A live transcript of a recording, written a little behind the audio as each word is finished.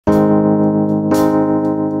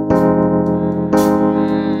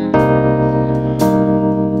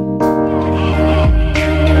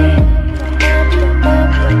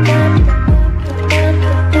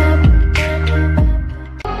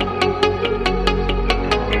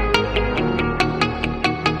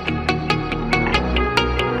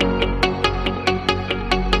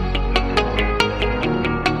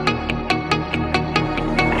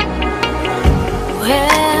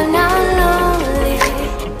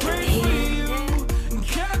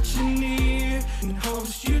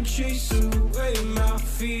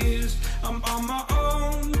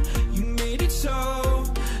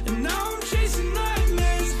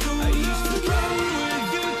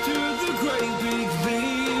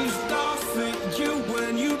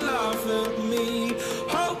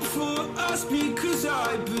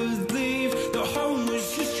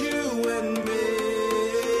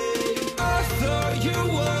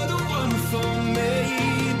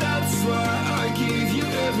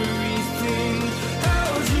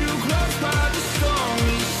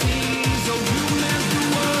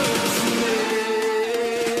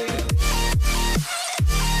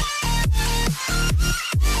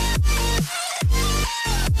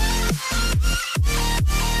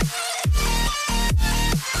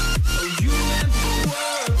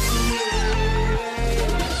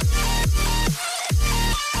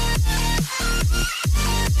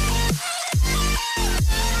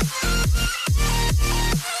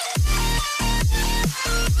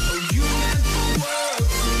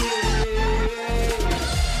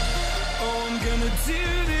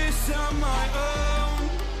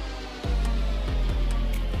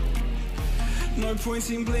No point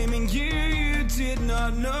in blaming you, you did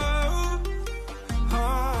not know.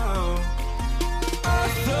 Oh, I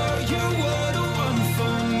thought you were the one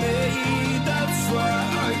for me. That's why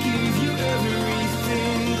I give you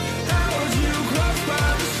everything. Held you close by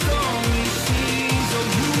the stormy seas. Oh,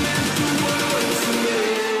 you meant the world to me.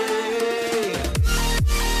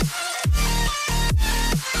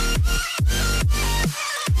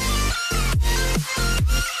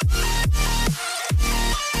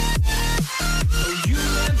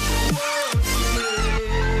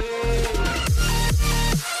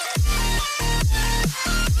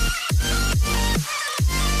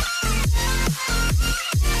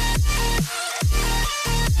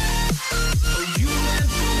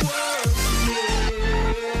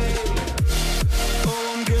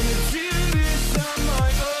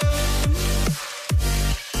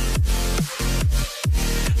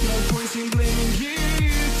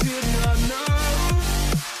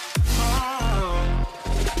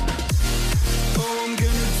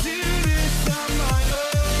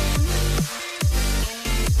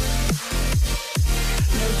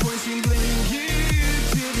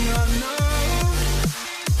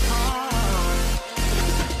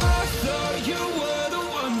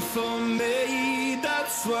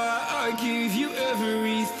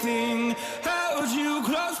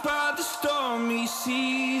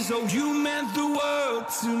 Oh, you meant the world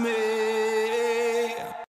to me.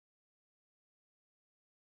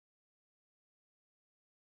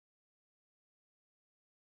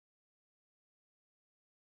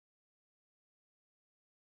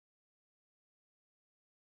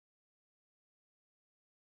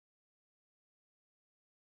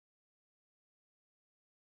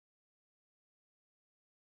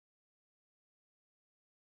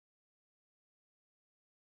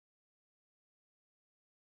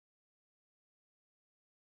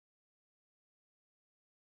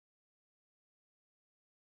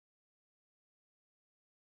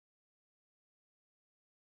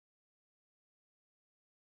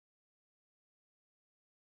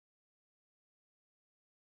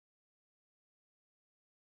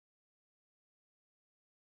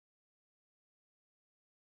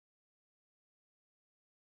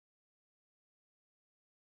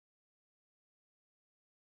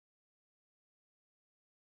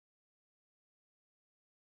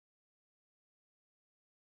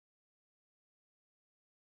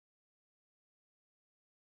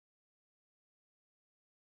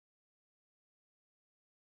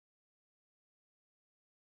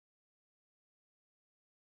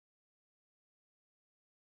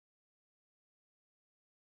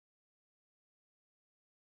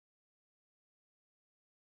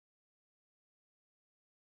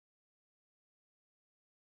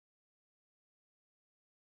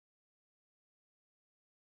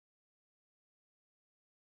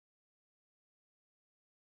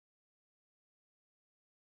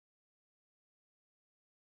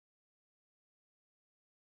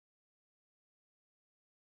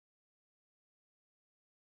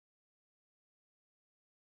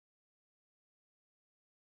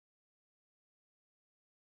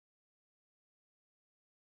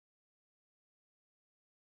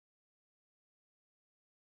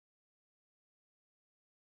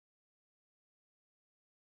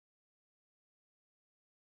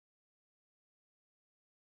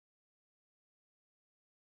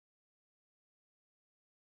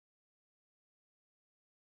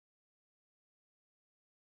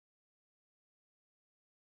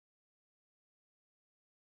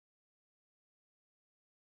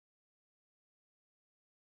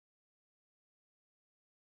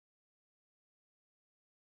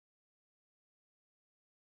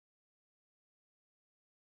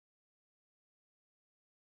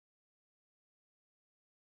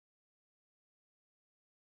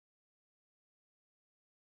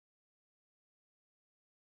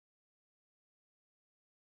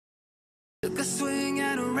 Took a swing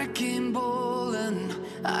at a wrecking ball and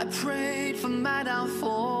I prayed for my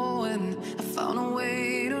downfall, and I found a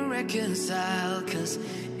way to reconcile, 'cause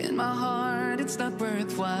in my heart it's not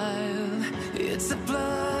worthwhile. It's a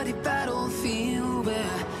bloody battlefield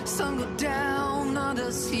where some go down,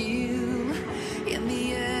 others heal. In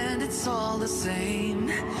the end it's all the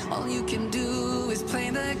same. All you can do is play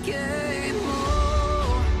the game.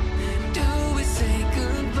 Oh, do we say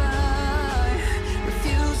goodbye?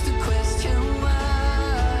 Refuse to question why.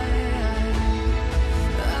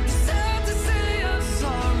 I'm sad to say I'm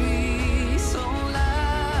sorry, so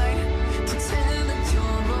lie. Pretend that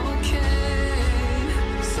you're okay.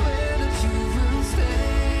 Swear that you will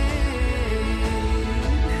stay.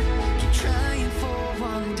 Keep trying for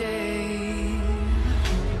one day.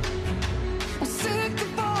 I'm sick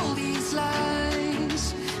of all these lies.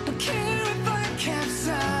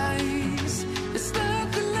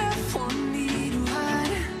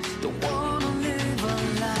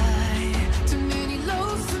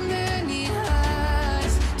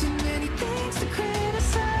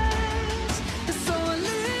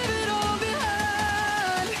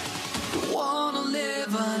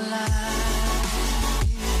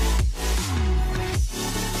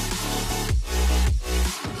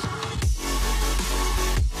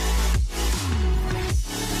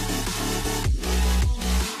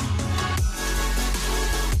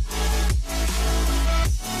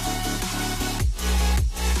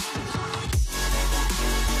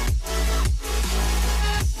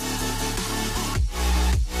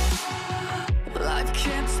 Life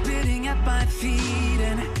kept spitting at my feet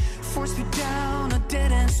and forced me down a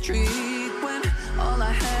dead-end street, when all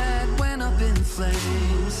I had went up in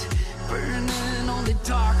flames, burning only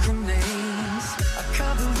dark remains. I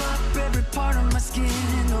cover up every part of my skin,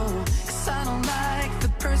 oh, 'cause I don't like the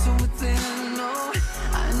person within, oh.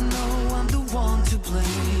 I know I'm the one to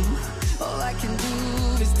blame. All I can do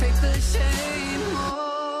is take the shame,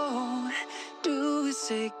 oh. Do we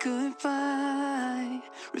say goodbye?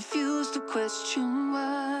 Refuse to question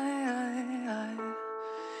why.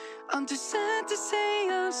 I'm too sad to say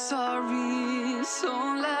I'm sorry, so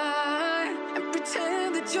lie and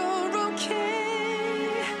pretend that you're okay.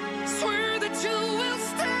 Swear that you will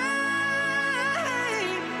stay.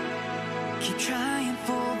 Keep trying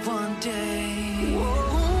for one day.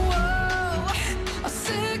 Whoa, I'm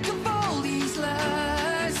sick of all these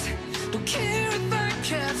lies. Don't care if I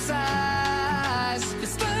capsize.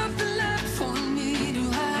 There's nothing left for me to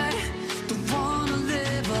hide. Don't wanna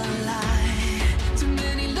live a lie. Too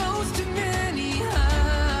many lows, too many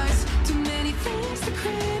highs, too many things to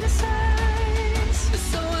criticize.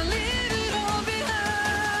 So I leave it all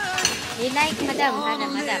behind. Like, madam.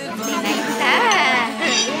 Like sa.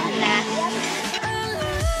 Wala.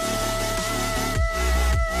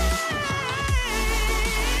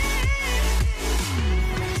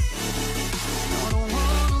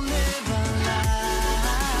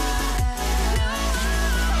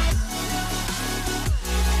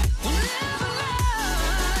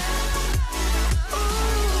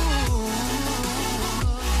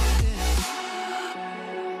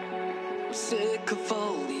 Sick of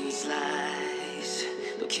all these lies.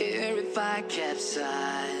 Don't care if I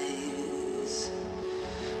capsize.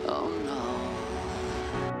 Oh no.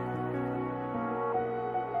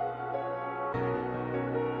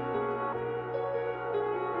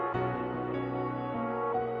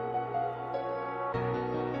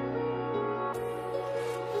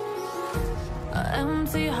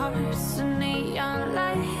 Empty hearts and neon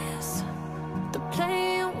lights, they're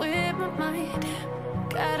playing with my mind.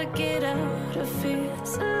 Gotta get out of here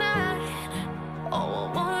tonight. Oh, I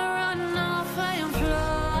wanna run off and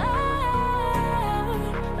fly.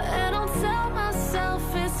 And I'll tell myself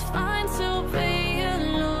it's fine to be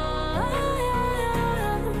alone,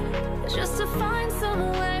 just to find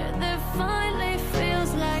somewhere that finally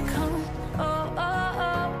feels like home. Oh, oh,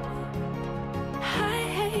 oh. I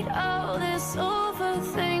hate all this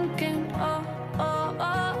overthinking. Oh, oh,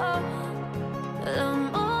 oh, oh. The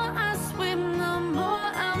more I swim, the more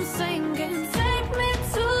I'm sinking. Take me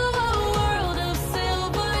to a world of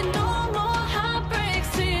silver. No more heartbreaks,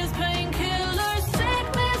 tears, painkillers. Take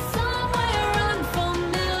me somewhere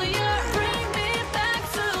unfamiliar. Bring me back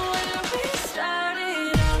to where we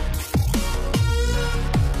started out.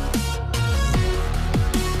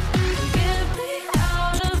 Get me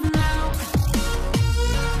out of now.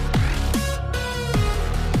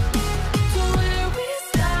 To where we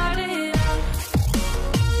started out.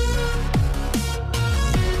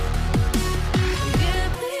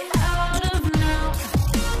 Get me out of now.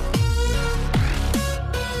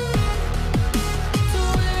 To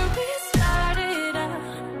where we started out.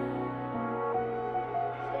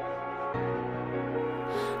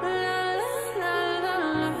 La la la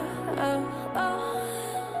la, oh oh.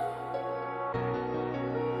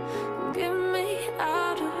 Get me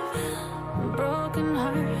out of broken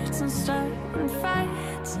hearts and starting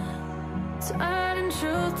fights, turning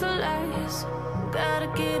truth to lies. Gotta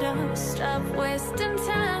get up, stop wasting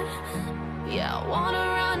time. Yeah, I wanna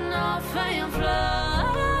run off and fly.